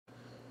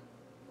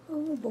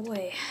Oh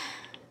boy,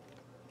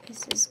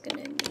 this is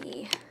gonna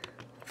be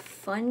a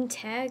fun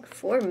tag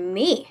for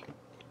me.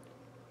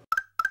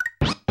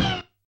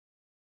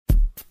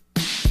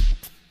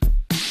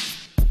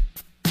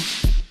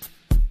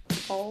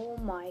 Oh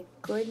my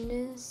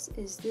goodness,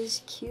 is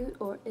this cute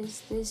or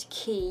is this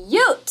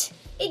cute?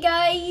 Hey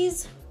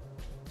guys!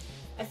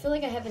 I feel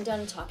like I haven't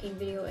done a talking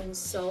video in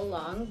so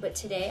long, but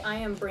today I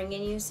am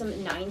bringing you some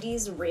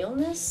 90s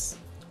realness,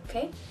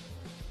 okay?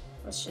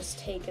 Let's just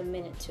take a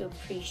minute to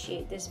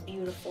appreciate this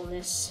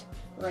beautifulness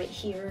right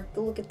here.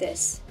 Look at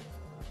this.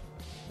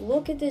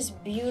 Look at this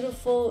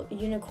beautiful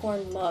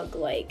unicorn mug.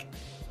 Like,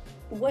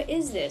 what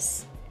is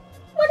this?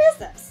 What is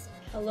this?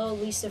 Hello,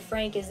 Lisa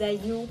Frank, is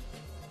that you?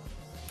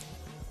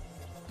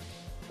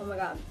 Oh my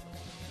god.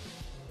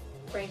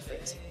 Brain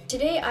freeze.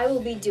 Today I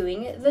will be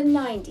doing the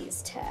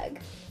 90s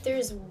tag.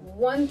 There's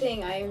one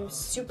thing I am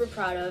super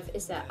proud of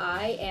is that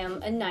I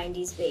am a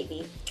 90s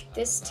baby.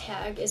 This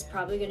tag is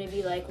probably going to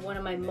be like one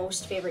of my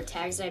most favorite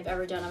tags that I've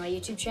ever done on my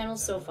YouTube channel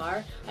so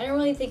far. I don't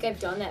really think I've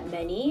done that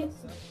many,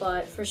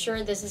 but for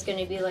sure this is going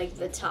to be like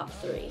the top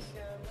 3.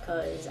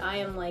 Because I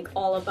am like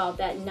all about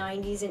that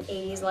 90s and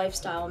 80s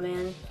lifestyle,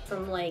 man.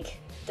 From like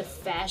the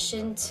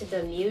fashion to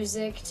the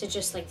music to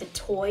just like the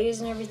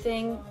toys and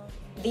everything.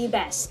 The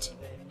best.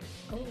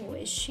 Oh,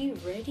 is she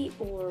ready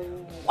or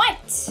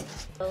what? So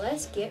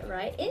let's get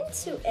right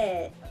into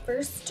it.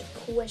 First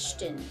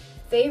question.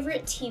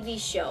 Favorite TV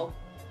show?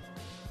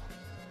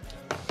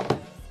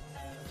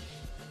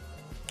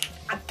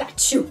 I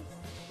got you.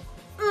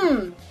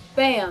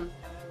 Bam.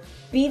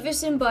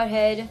 Beavis and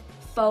Butthead,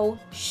 faux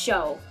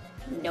show.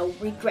 No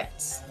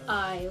regrets.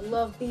 I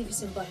love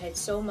Beavis and Butthead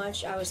so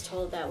much. I was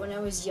told that when I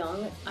was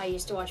young, I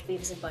used to watch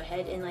Beavis and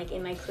Butthead, and like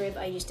in my crib,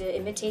 I used to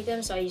imitate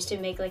them. So I used to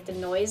make like the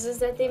noises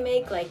that they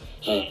make, like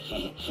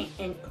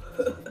and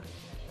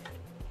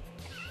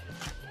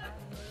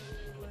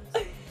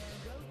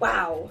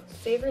wow.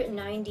 Favorite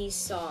 90s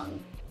song?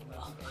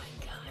 Oh my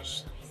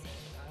gosh, let me think.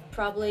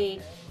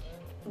 Probably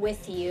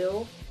With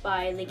You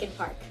by Linkin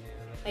Park.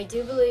 I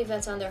do believe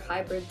that's on their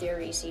Hybrid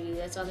Theory CD.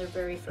 That's on their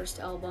very first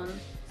album.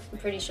 I'm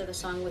pretty sure the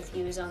song With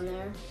You is on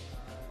there.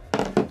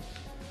 Let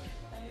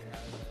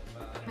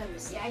me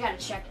see, I gotta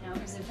check now,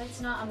 because if it's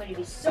not, I'm gonna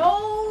be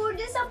so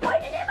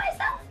disappointed in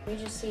myself. Let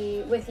me just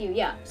see, With You,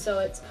 yeah. So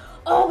it's,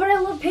 oh, but I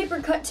love Paper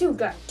Cut too,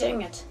 god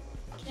dang it.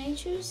 Can I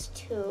choose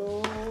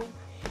 2?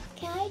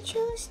 Can I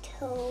choose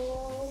 2?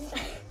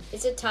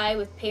 It's a tie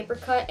with Paper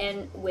Cut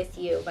and With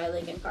You by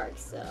Linkin Park,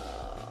 so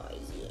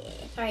yeah.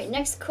 All right,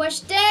 next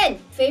question.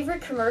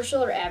 Favorite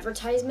commercial or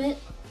advertisement?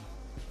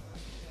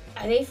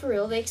 Are they for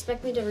real? They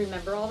expect me to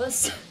remember all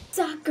this?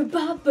 Soccer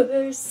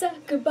boppers,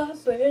 soccer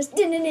boppers.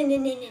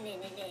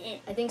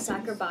 I think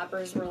soccer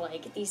boppers were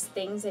like these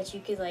things that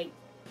you could like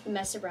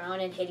mess around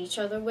and hit each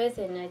other with,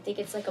 and I think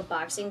it's like a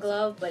boxing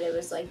glove, but it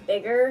was like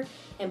bigger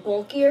and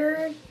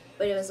bulkier,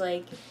 but it was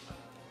like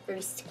very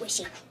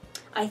squishy.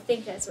 I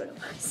think that's what it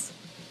was.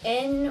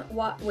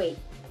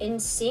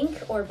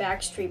 NSYNC or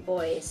Backstreet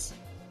Boys?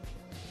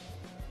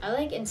 I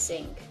like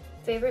NSYNC.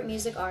 Favorite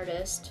music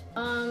artist?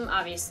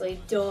 Obviously,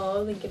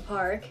 duh, Linkin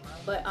Park.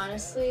 But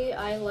honestly,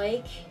 I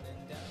like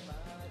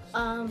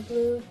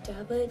blue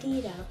da ba dee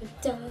da ba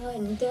da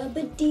and da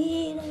ba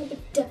dee da ba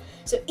da.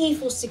 So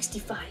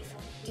E=65.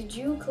 Did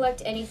you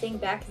collect anything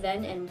back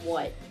then and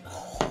what?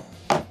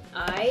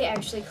 I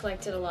actually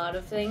collected a lot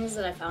of things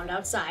that I found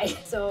outside.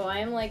 So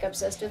I'm like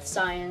obsessed with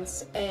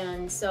science,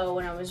 and so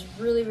when I was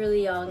really,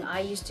 really young, I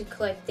used to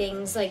collect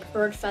things like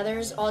bird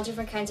feathers, all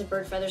different kinds of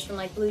bird feathers from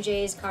like blue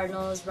jays,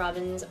 cardinals,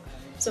 robins.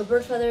 So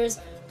bird feathers,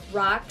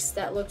 rocks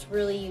that looked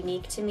really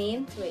unique to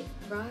me. Wait,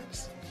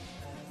 rocks,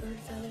 bird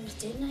feathers,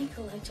 didn't I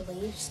collect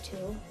leaves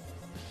too?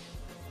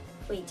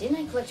 Wait, didn't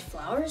I collect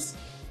flowers?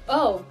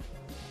 Oh,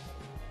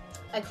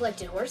 I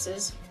collected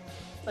horses,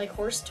 like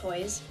horse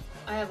toys.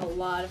 I have a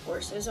lot of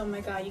horses. Oh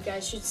my god, you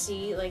guys should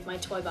see like my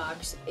toy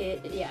box.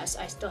 Yes,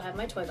 I still have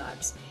my toy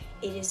box.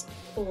 It is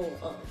full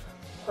of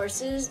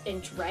horses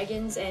and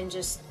dragons and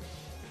just,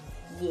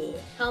 yeah.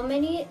 How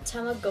many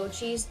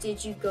Tamagotchis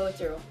did you go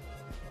through?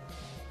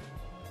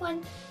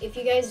 1. If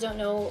you guys don't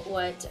know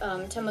what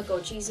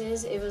Tamagotchis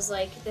is, it was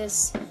like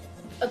this,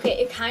 okay,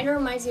 it kind of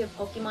reminds me of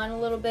Pokemon a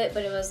little bit,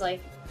 but it was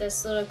like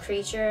this little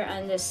creature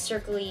on this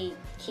circly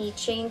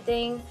keychain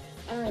thing.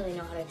 I don't really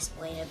know how to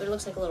explain it, but it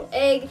looks like a little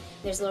egg.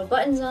 There's little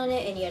buttons on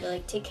it, and you had to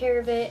like take care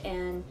of it,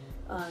 and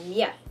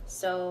yeah.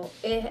 So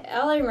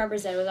all I remember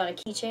is that it was on a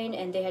keychain,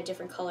 and they had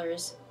different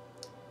colors.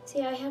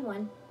 See, I had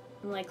one.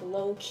 I'm like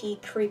low-key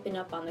creeping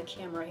up on the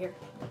camera here.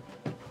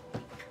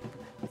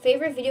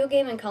 Favorite video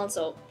game and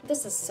console?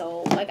 This is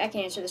so, like, I can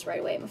answer this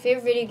right away. My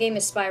favorite video game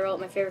is Spyro.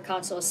 My favorite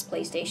console is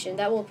PlayStation.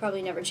 That will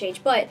probably never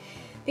change, but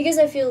because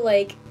I feel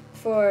like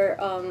for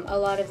a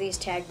lot of these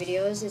tag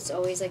videos, it's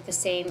always like the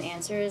same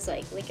answers,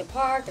 like Linkin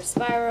Park or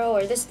Spyro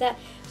or this, that.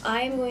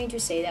 I'm going to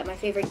say that my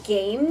favorite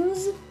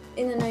games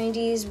in the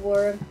 90s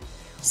were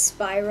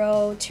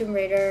Spyro, Tomb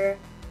Raider,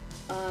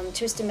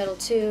 Twisted Metal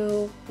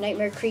 2,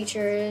 Nightmare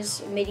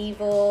Creatures,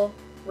 Medieval,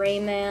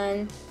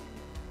 Rayman,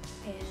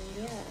 and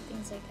yeah,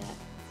 things like that.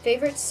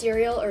 Favorite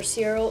cereal or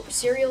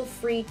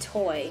cereal-free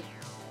toy?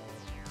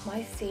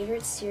 My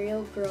favorite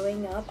cereal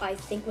growing up, I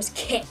think, was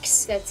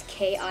Kix. That's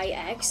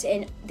K-I-X,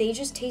 and they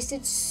just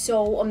tasted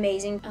so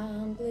amazing.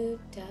 I'm blue,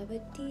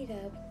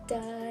 da-ba-dee-da-ba-da,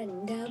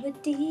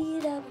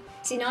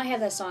 see, now I have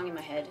that song in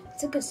my head.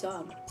 It's a good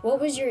song. What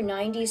was your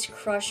 90s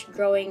crush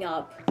growing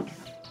up?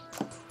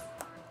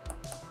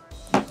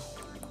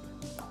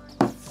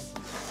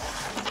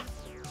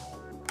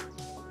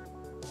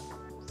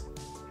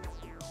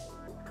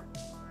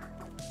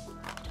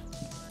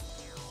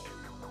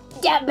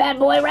 That bad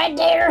boy right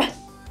there.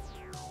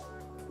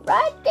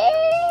 Right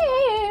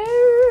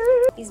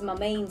there. He's my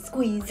main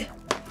squeeze.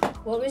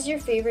 What was your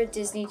favorite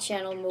Disney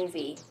Channel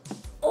movie?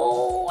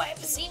 Oh, I've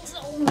seen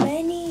so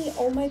many.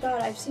 Oh my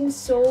god, I've seen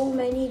so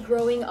many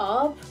growing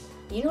up.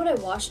 You know what I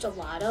watched a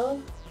lot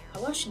of? I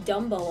watched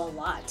Dumbo a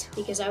lot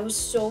because I was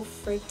so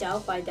freaked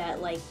out by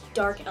that like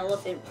dark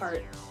elephant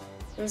part.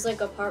 There was like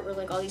a part where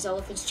like all these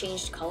elephants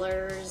changed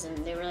colors and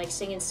they were like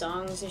singing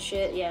songs and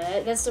shit.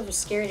 Yeah, that stuff was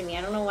scary to me.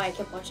 I don't know why I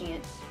kept watching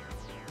it.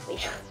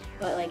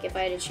 But like if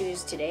I had to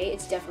choose today,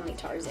 it's definitely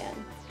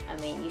Tarzan. I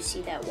mean, you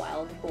see that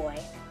wild boy.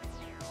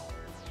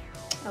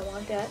 I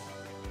want that.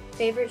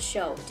 Favorite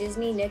show,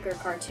 Disney, Nick, or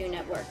Cartoon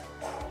Network?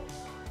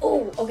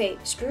 Oh, okay,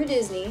 screw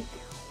Disney.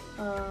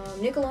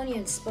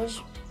 Nickelodeon,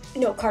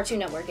 no, Cartoon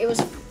Network. It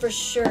was for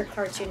sure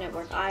Cartoon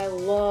Network. I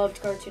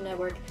loved Cartoon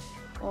Network.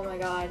 Oh my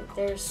god,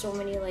 there's so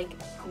many like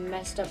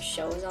messed up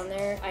shows on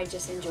there. I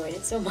just enjoyed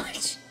it so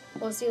much.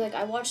 Well, see, like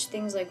I watched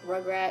things like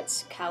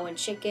Rugrats, Cow and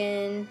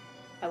Chicken.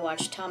 I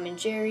watched Tom and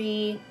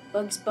Jerry,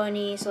 Bugs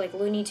Bunny, so like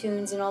Looney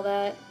Tunes and all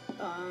that.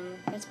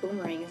 That's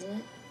Boomerang, isn't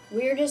it?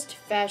 Weirdest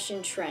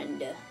fashion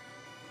trend.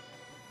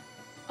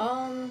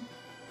 I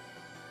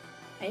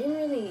didn't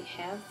really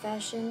have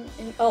fashion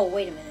in, oh,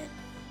 wait a minute.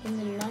 In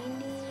the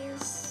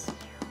 90s?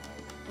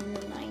 In the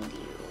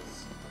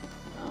 90s.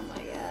 Oh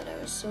my god,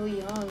 I was so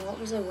young. What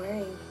was I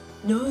wearing?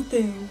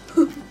 Nothing.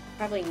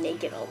 Probably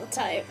naked all the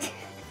time.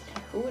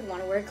 Who would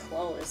want to wear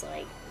clothes?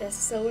 Like, that's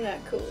so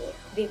not cool.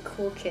 Be a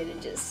cool kid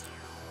and just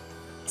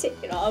take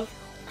it off.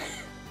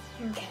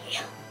 Okay.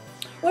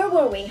 Where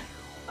were we?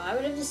 I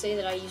would have to say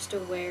that I used to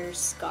wear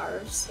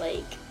scarves.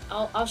 Like,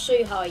 I'll show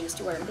you how I used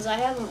to wear them because I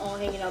have them all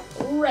hanging up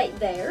right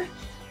there.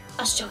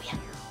 I'll show you.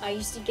 I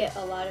used to get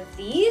a lot of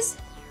these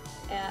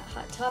at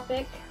Hot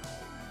Topic.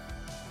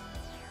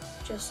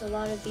 Just a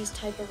lot of these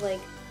type of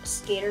like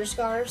skater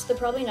scarves. They're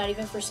probably not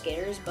even for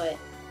skaters, but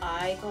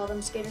I call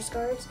them skater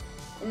scarves.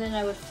 And then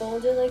I would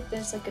fold it like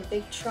this, like a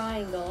big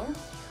triangle.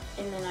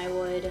 And then I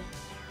would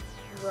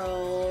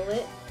roll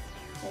it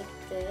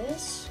like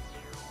this.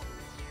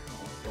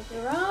 Flip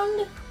it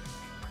around.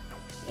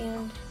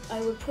 And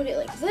I would put it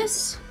like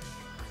this.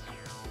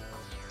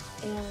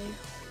 And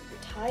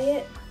tie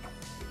it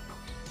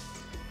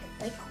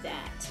like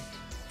that.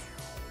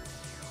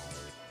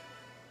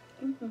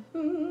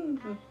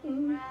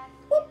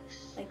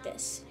 Like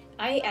this.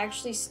 I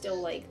actually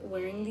still like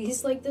wearing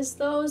these like this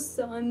though,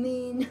 so I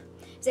mean,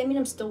 does that mean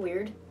I'm still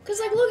weird? Cause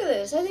like look at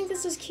this, I think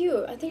this is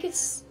cute. I think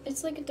it's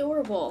like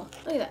adorable.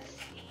 Look at that.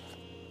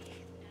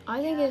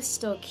 I think it's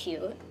still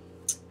cute.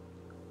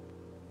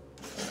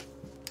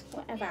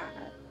 Whatever.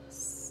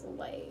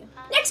 Slay.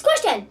 Next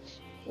question!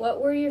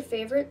 What were your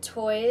favorite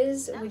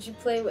toys would you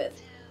play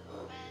with?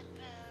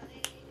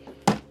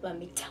 Let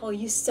me tell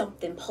you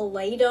something,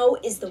 Play-Doh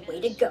is the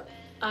way to go.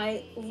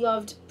 I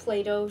loved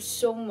Play-Doh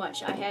so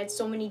much. I had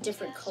so many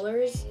different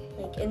colors,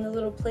 like in the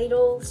little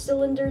Play-Doh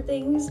cylinder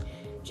things.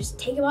 Just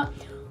take them out.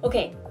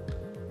 Okay,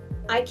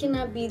 I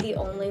cannot be the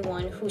only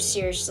one who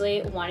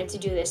seriously wanted to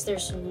do this.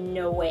 There's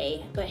no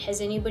way. But has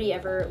anybody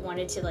ever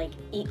wanted to like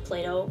eat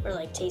Play-Doh or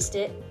like taste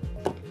it?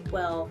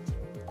 Well,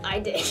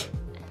 I did.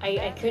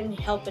 I couldn't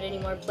help it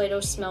anymore. Play-Doh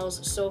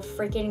smells so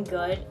freaking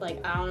good. Like,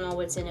 I don't know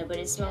what's in it, but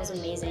it smells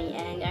amazing.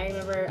 And I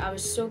remember I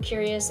was so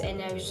curious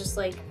and I was just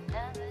like,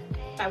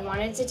 I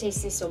wanted to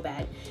taste this so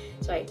bad.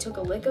 So I took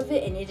a lick of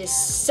it and it is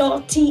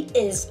salty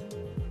as...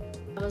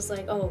 I was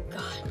like, oh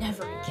God,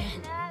 never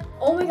again.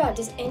 Oh my God,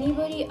 does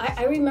anybody...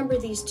 I remember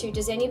these two.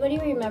 Does anybody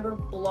remember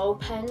blow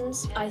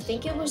pens? I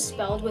think it was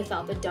spelled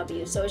without the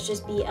W, so it's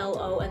just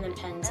B-L-O and then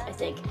pens, I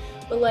think.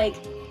 But like...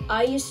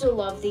 I used to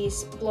love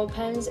these blow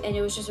pens, and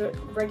it was just a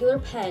regular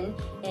pen,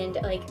 and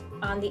like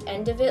on the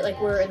end of it,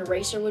 like where an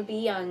eraser would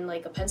be on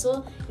like a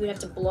pencil, you would have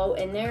to blow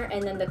in there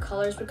and then the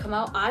colors would come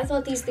out. I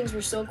thought these things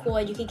were so cool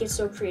and you could get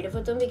so creative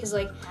with them because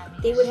like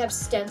they would have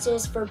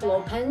stencils for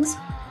blow pens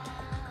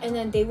and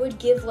then they would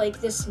give like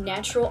this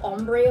natural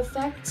ombre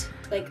effect,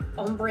 like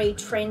ombre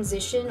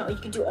transition, or you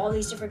could do all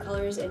these different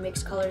colors and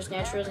mix colors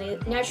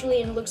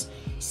naturally and it looks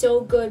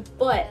so good.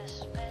 But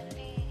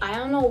I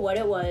don't know what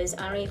it was.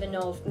 I don't even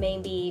know if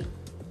maybe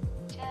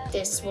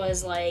this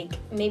was like,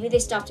 maybe they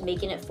stopped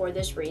making it for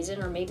this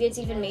reason, or maybe it's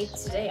even made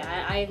today.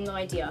 I have no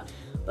idea.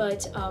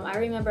 But I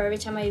remember every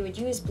time I would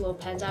use blow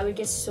pens, I would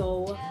get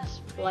so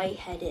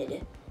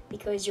lightheaded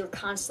because you're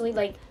constantly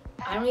like,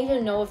 I don't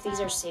even know if these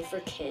are safe for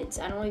kids.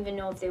 I don't even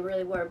know if they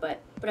really were,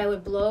 but I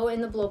would blow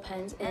in the blow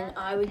pens and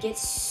I would get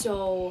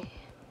so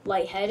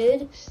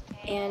lightheaded,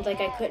 and like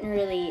I couldn't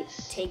really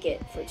take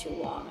it for too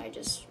long. I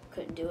just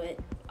couldn't do it.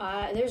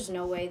 There's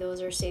no way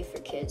those are safe for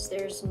kids.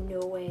 There's no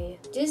way.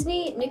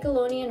 Disney,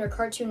 Nickelodeon, or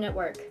Cartoon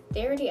Network?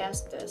 They already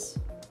asked this.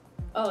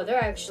 Oh,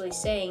 they're actually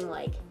saying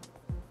like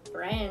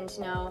brand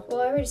now.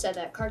 Well, I already said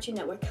that. Cartoon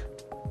Network.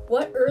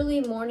 What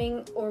early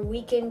morning or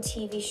weekend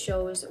TV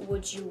shows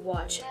would you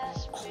watch?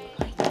 Oh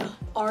my god.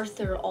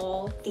 Arthur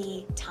all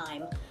the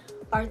time.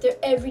 Arthur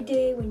every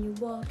day when you're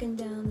walking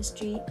down the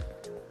street.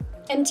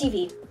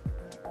 MTV.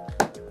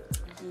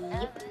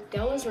 Yep.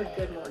 Those were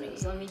good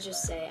mornings, let me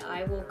just say.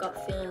 I woke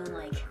up feeling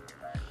like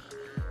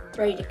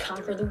ready to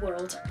conquer the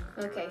world.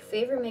 Okay,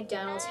 favorite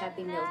McDonald's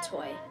Happy Meal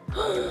toy.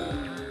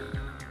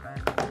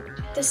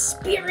 The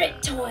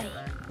Spirit toy.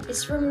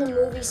 It's from the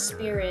movie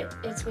Spirit.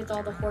 It's with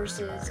all the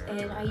horses,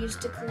 and I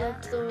used to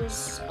collect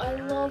those. I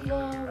love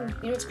them.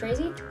 You know what's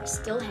crazy? I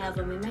still have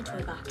them in my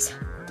toy box.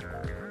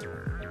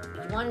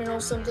 You want to know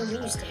something? We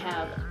used to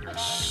have a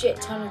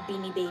shit ton of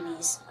Beanie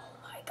Babies.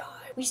 Oh my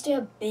god. We used to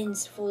have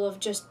bins full of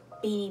just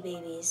Beanie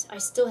Babies. I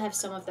still have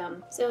some of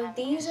them. So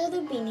these are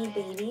the Beanie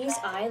Babies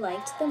I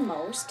liked the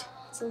most.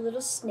 It's a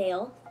little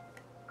snail,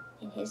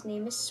 and his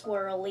name is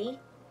Swirly.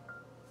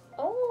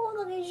 Oh,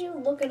 look at you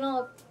looking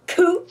all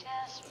cute.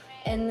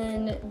 And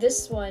then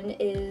this one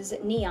is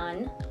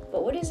Neon.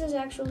 But what is his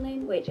actual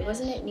name? Wait,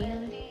 wasn't it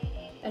Neon?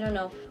 I don't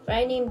know. But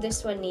I named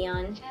this one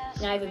Neon.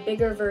 And I have a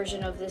bigger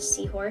version of this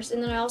seahorse.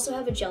 And then I also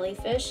have a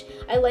jellyfish.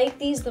 I like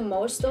these the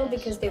most though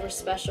because they were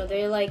special.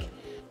 They're like,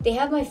 they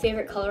have my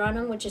favorite color on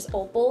them, which is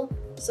opal.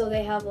 So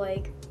they have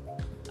like,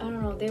 I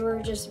don't know, they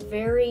were just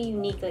very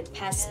unique, like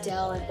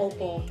pastel and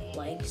opal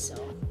like,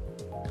 so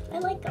I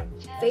like them.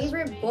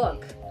 Favorite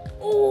book?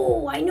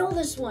 Oh, I know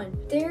this one.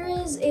 There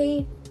is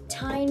a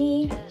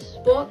tiny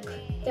book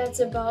that's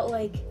about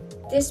like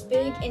this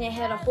big, and it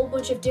had a whole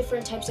bunch of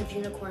different types of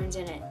unicorns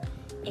in it.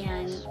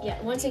 And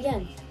yeah, once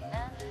again,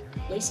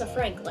 Lisa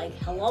Frank, like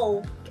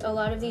hello. A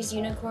lot of these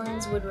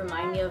unicorns would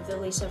remind me of the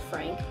Lisa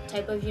Frank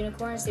type of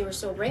unicorns. They were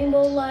so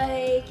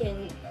rainbow-like,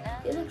 and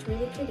they looked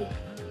really pretty.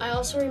 I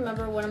also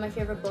remember one of my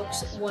favorite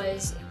books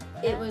was,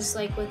 it was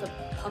like with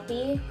a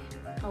puppy.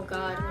 Oh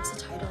god, what's the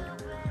title?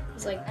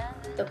 It's like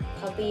the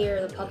puppy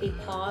or the puppy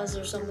paws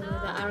or something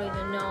like that. I don't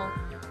even know.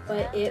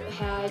 But it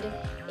had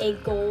a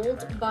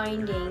gold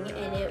binding,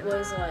 and it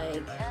was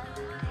like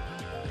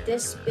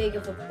this big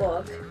of a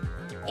book.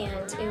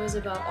 And it was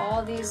about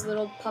all these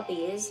little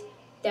puppies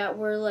that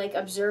were like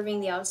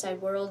observing the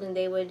outside world, and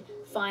they would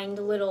find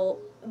little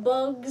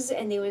bugs,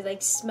 and they would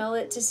like smell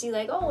it to see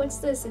like, oh, what's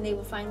this? And they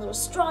would find little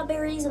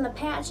strawberries in the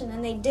patch, and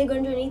then they dig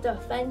underneath the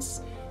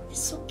fence. It's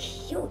so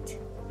cute.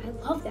 I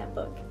love that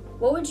book.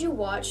 What would you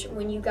watch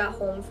when you got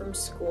home from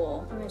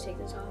school? I'm gonna take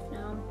this off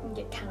now. I'm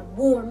getting kind of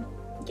warm.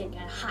 I'm getting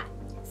kind of hot.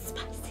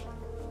 Spicy.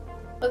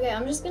 Okay,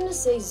 I'm just gonna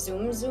say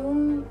Zoom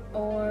Zoom,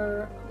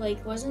 or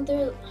like, wasn't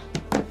there?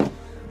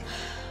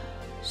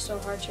 So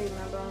hard to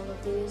remember all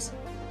of these.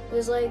 It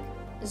was like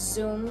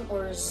Zoom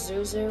or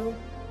Zuzu.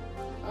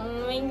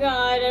 Oh my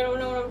god, I don't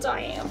know what I'm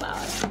talking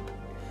about.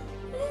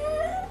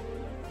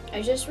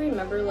 I just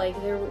remember like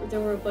there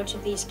were a bunch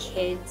of these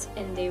kids,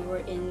 and they were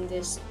in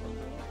this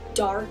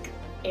dark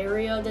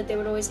area that they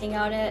would always hang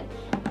out at.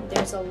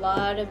 There's a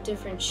lot of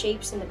different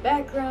shapes in the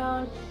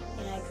background,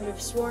 and I could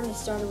have sworn it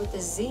started with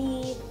a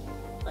Z.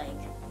 Like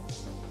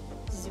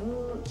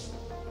Zoom.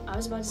 I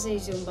was about to say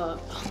Zumba.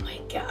 Oh my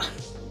god.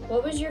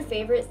 What was your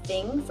favorite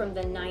thing from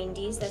the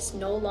 90s that's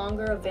no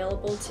longer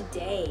available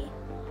today?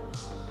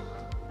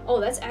 Oh,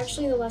 that's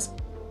actually the last...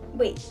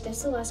 Wait,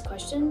 that's the last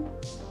question?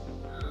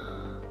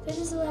 That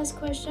is the last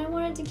question. I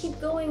wanted to keep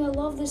going. I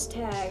love this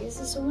tag. This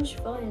is so much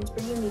fun. It's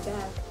bringing me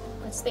back.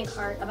 Let's think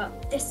hard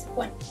about this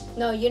one.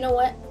 No, you know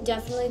what?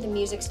 Definitely the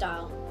music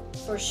style.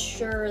 For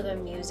sure the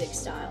music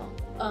style.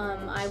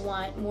 I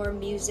want more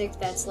music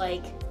that's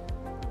like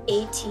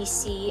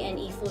ATC and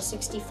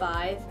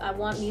E-Flow65. I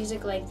want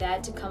music like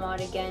that to come out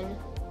again.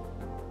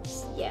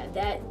 Yeah,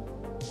 that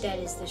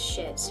is the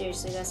shit.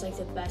 Seriously, that's like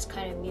the best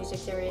kind of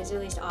music there is. At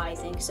least I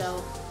think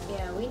so.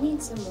 Yeah, we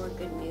need some more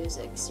good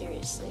music.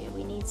 Seriously,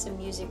 we need some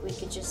music we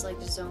could just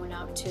like zone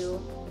out to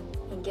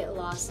and get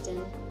lost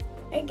in.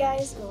 Alright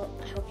guys, well,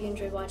 I hope you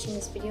enjoyed watching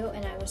this video,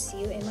 and I will see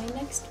you in my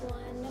next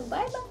one.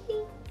 Bye bye!